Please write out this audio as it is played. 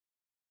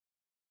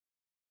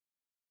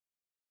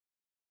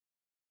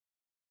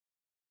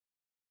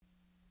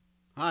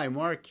Hi,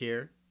 Mark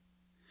here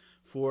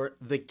for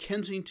the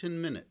Kensington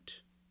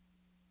Minute,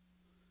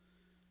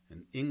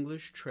 an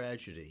English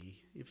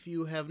tragedy. If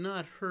you have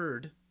not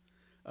heard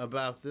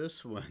about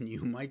this one,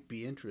 you might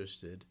be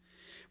interested.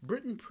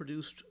 Britain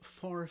produced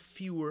far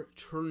fewer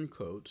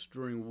turncoats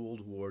during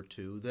World War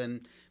II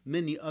than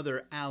many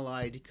other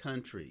Allied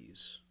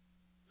countries.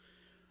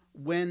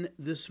 When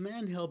this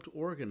man helped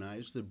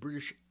organize the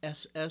British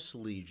SS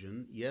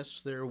Legion, yes,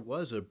 there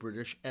was a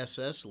British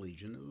SS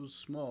Legion. It was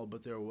small,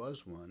 but there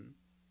was one.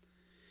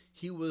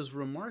 He was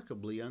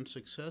remarkably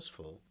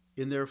unsuccessful.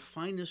 In their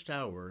finest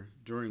hour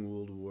during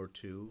World War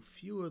II,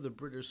 few of the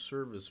British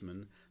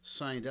servicemen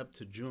signed up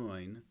to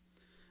join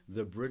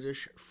the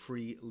British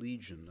Free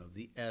Legion of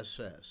the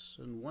SS,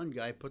 and one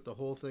guy put the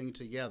whole thing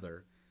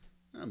together,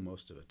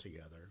 most of it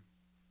together.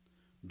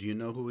 Do you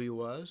know who he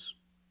was?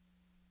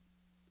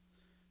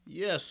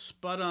 Yes,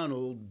 spot on,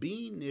 old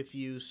bean, if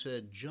you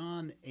said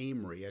John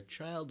Amery, a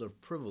child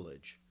of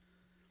privilege.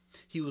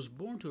 He was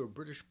born to a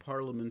British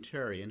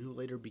parliamentarian who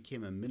later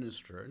became a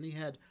minister, and he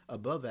had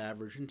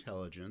above-average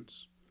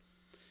intelligence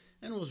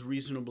and was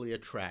reasonably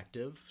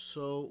attractive.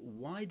 So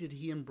why did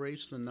he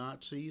embrace the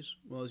Nazis?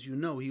 Well, as you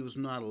know, he was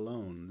not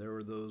alone. There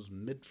were those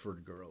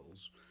Mitford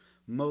girls,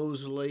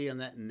 Mosley, and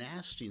that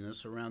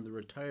nastiness around the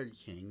retired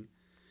king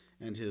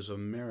and his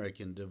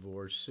American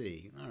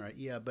divorcee. All right,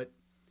 yeah, but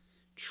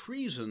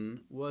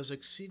treason was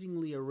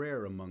exceedingly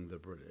rare among the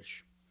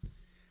British.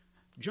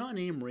 John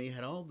Amery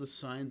had all the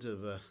signs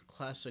of a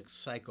classic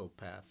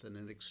psychopath and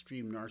an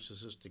extreme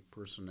narcissistic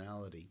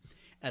personality.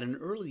 At an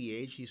early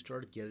age, he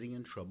started getting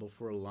in trouble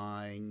for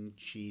lying,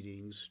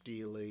 cheating,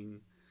 stealing,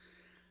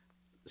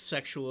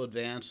 sexual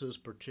advances,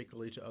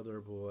 particularly to other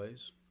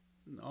boys.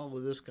 And all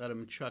of this got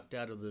him chucked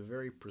out of the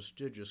very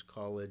prestigious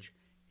college,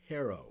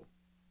 Harrow.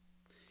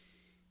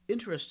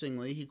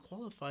 Interestingly, he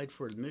qualified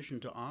for admission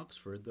to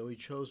Oxford, though he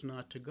chose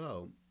not to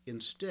go.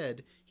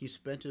 Instead, he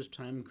spent his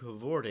time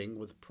cavorting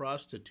with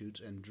prostitutes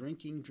and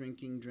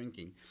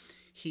drinking.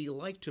 He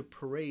liked to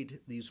parade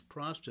these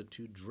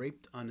prostitutes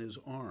draped on his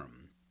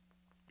arm.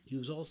 He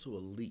was also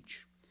a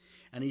leech,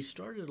 and he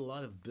started a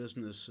lot of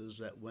businesses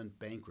that went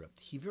bankrupt.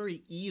 He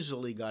very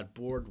easily got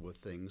bored with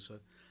things,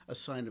 a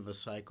sign of a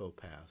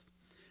psychopath.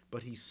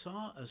 But he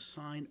saw a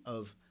sign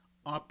of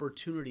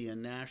opportunity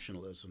and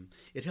nationalism.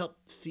 It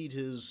helped feed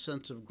his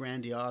sense of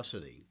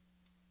grandiosity.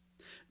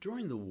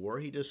 During the war,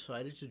 he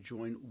decided to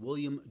join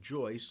William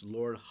Joyce,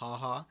 Lord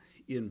Haha,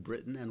 in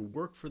Britain and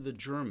work for the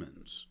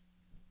Germans.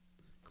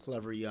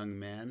 Clever young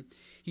man,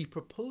 he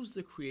proposed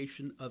the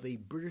creation of a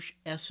British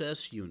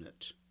SS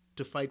unit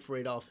to fight for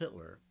Adolf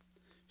Hitler.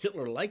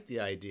 Hitler liked the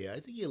idea. I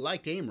think he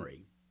liked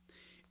Amery.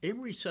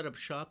 Amery set up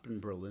shop in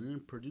Berlin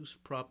and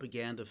produced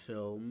propaganda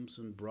films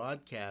and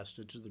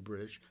broadcasted to the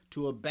British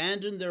to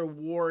abandon their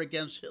war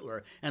against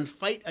Hitler and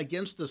fight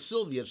against the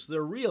Soviets,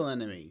 their real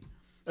enemy,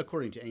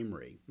 according to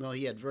Amery. Well,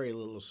 he had very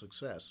little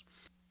success.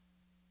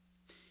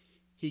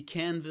 He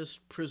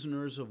canvassed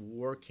prisoners of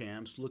war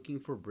camps looking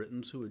for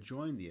Britons who would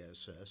join the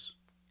SS,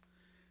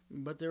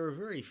 but there were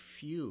very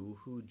few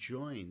who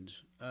joined.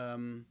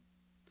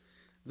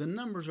 The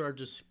numbers are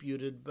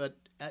disputed, but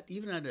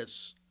even at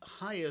its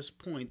highest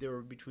point, there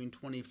were between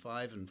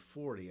 25 and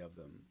 40 of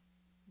them.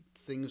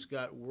 Things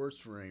got worse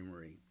for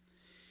Amery,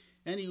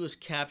 and he was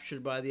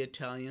captured by the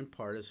Italian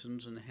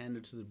partisans and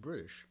handed to the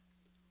British.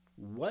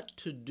 What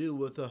to do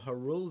with the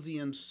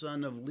Harrovian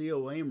son of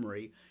Leo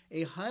Amery,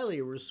 a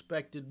highly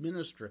respected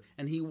minister,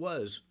 and he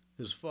was,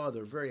 his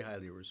father, very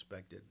highly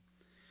respected?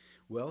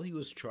 Well, he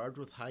was charged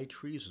with high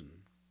treason.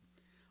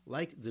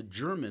 Like the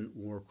German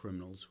war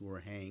criminals who were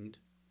hanged,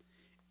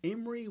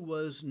 Amery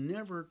was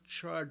never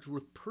charged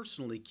with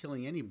personally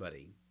killing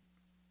anybody.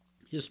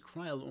 His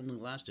trial only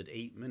lasted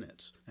 8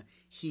 minutes.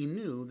 He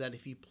knew that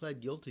if he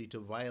pled guilty to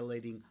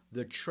violating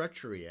the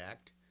Treachery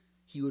Act,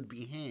 he would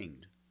be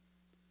hanged.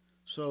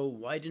 So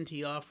why didn't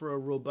he offer a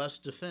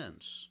robust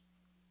defense?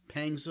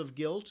 Pangs of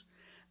guilt?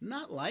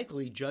 Not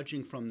likely,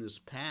 judging from his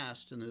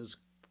past and his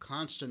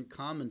constant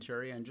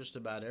commentary on just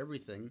about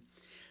everything.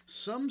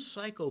 Some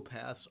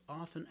psychopaths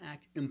often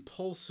act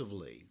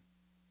impulsively.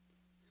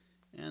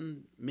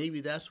 And maybe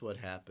that's what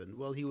happened.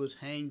 Well, he was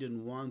hanged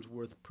in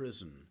Wandsworth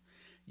Prison.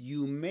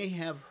 You may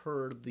have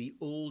heard the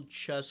old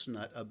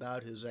chestnut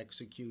about his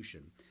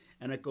execution,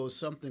 and it goes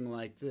something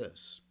like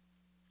this.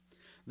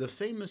 The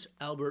famous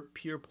Albert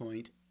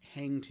Pierrepoint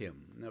hanged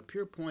him. Now,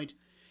 Pierrepoint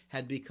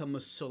had become a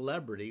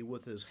celebrity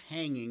with his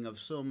hanging of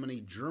so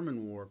many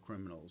German war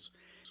criminals.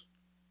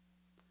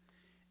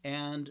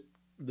 And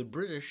the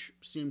British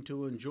seemed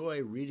to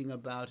enjoy reading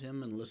about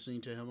him and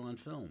listening to him on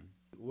film.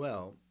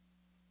 Well,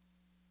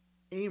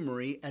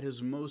 Amery, at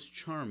his most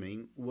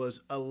charming, was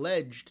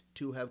alleged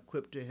to have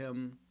quipped to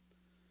him,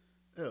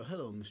 "Oh,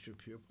 hello, Mr.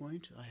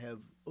 Pierrepoint. I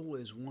have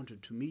always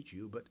wanted to meet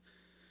you, but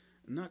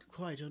not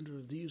quite under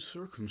these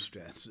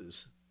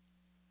circumstances."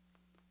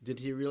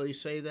 Did he really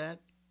say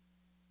that?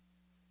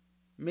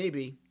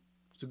 Maybe.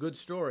 It's a good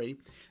story.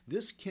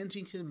 This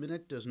Kensington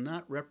Minute does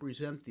not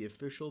represent the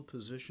official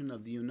position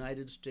of the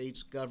United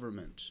States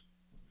government.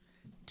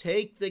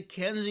 Take the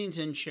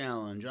Kensington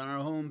Challenge on our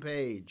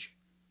homepage.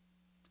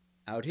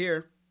 Out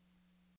here.